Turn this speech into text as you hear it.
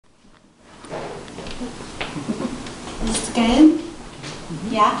Good?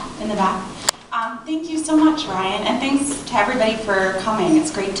 Yeah, in the back. Thank you so much, Ryan, and thanks to everybody for coming.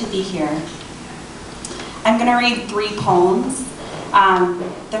 It's great to be here. I'm going to read 3 poems.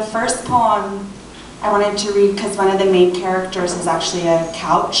 The first poem I wanted to read because one of the main characters is actually a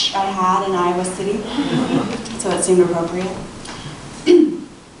couch I had in Iowa City, so it seemed appropriate.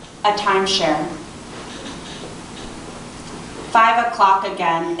 A Timeshare. 5 o'clock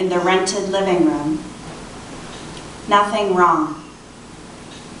again in the rented living room. Nothing wrong.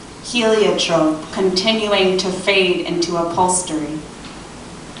 Heliotrope continuing to fade into upholstery.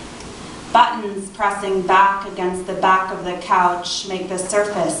 Buttons pressing back against the back of the couch make the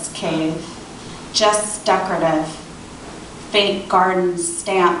surface cave. Just decorative. Faint gardens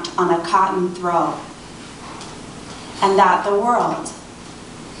stamped on a cotton throw. And that the world.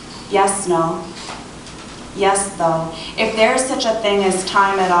 Yes, no. Yes, though. If there's such a thing as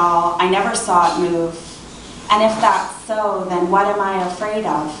time at all, I never saw it move. And if that's so, then what am I afraid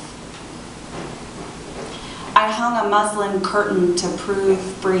of? I hung a muslin curtain to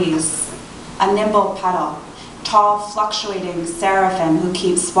prove breeze, a nimble petal, tall fluctuating seraphim who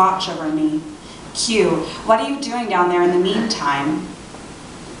keeps watch over me. Q, what are you doing down there in the meantime?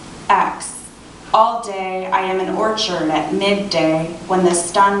 X, all day I am an orchard at midday when the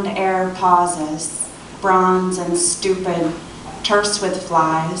stunned air pauses, bronze and stupid, terse with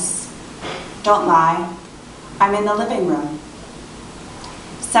flies. Don't lie, I'm in the living room.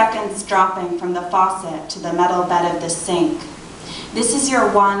 Seconds dropping from the faucet to the metal bed of the sink. This is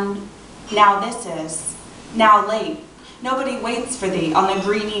your one, now this is, now late. Nobody waits for thee on the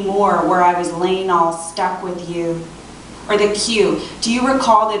greeny moor where I was laying all stuck with you. Or the Q, do you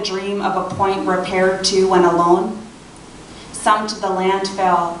recall the dream of a point repaired to when alone? Some to the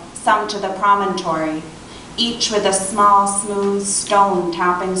landfill, some to the promontory, each with a small smooth stone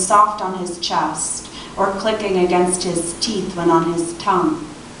tapping soft on his chest or clicking against his teeth when on his tongue.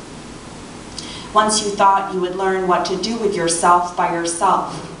 Once you thought you would learn what to do with yourself by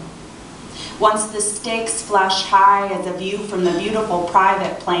yourself. Once the stakes flash high as a view from the beautiful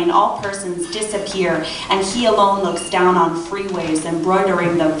private plane, all persons disappear, and he alone looks down on freeways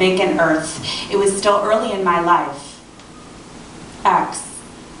embroidering the vacant earth. It was still early in my life. X,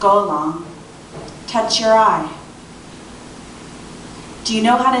 go along. Touch your eye. Do you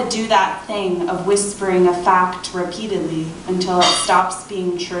know how to do that thing of whispering a fact repeatedly until it stops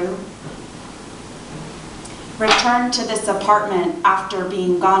being true? Return to this apartment after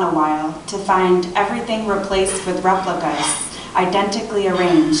being gone a while to find everything replaced with replicas, identically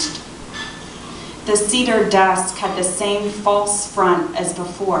arranged. The cedar desk had the same false front as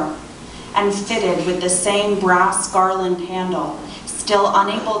before, and fitted with the same brass garland handle, still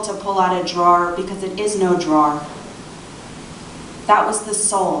unable to pull out a drawer because it is no drawer. That was the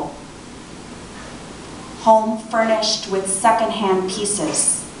soul. Home furnished with second-hand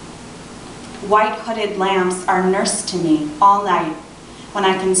pieces. White hooded lamps are nursed to me all night when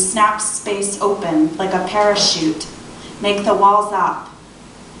I can snap space open like a parachute, make the walls up.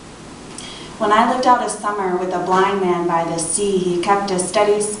 When I lived out a summer with a blind man by the sea, he kept a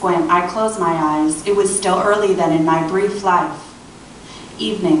steady squint. I closed my eyes. It was still early then in my brief life.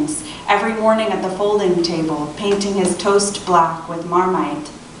 Evenings, every morning at the folding table, painting his toast black with Marmite.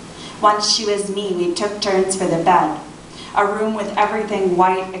 Once she was me, we took turns for the bed. A room with everything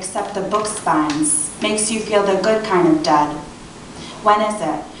white except the book spines. Makes you feel the good kind of dead. When is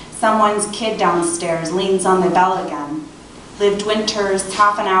it? Someone's kid downstairs leans on the bell again. Lived winters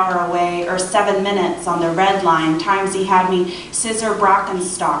half an hour away or 7 minutes on the red line, times he had me scissor bracken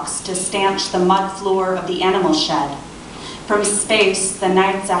stalks to stanch the mud floor of the animal shed. From space, the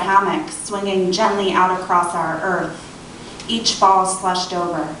night's a hammock swinging gently out across our earth. Each ball slushed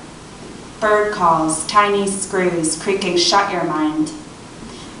over. Bird calls, tiny screws creaking shut your mind.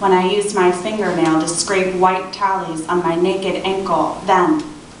 When I used my fingernail to scrape white tallies on my naked ankle, then.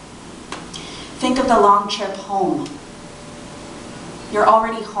 Think of the long trip home. You're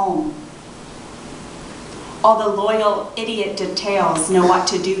already home. All the loyal idiot details know what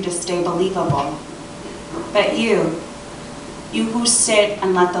to do to stay believable. But you who sit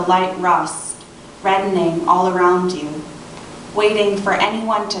and let the light rust, reddening all around you, waiting for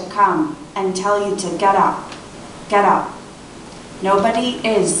anyone to come and tell you to get up, get up. Nobody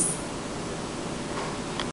is